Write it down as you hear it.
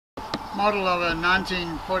model of a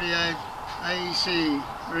 1948 AEC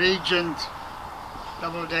Regent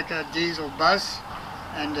double-decker diesel bus,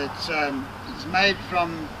 and it's made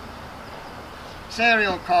from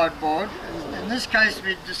cereal cardboard. In this case,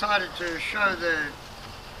 we decided to show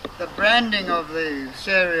the branding of the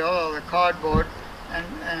cereal or the cardboard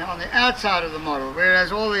and on the outside of the model,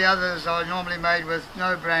 whereas all the others are normally made with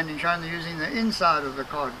no branding, shown using the inside of the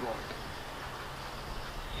cardboard.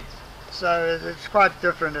 So it's quite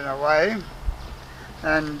different in a way,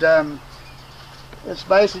 and it's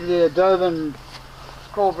basically a Dover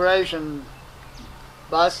Corporation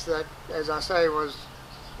bus that, as I say, was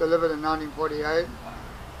delivered in 1948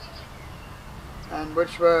 and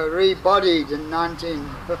which were rebodied in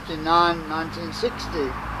 1959, 1960.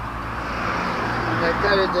 And they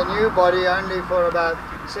carried the new body only for about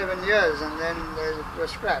 7 years, and then they were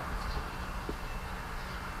scrapped.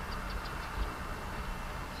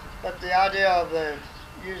 But the idea of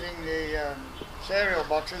using the cereal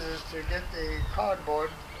boxes is to get the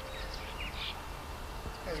cardboard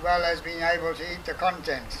as well as being able to eat the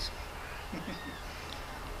contents.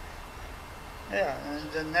 Yeah,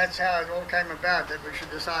 and that's how it all came about, that we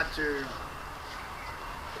should decide to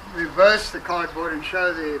reverse the cardboard and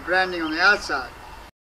show the branding on the outside.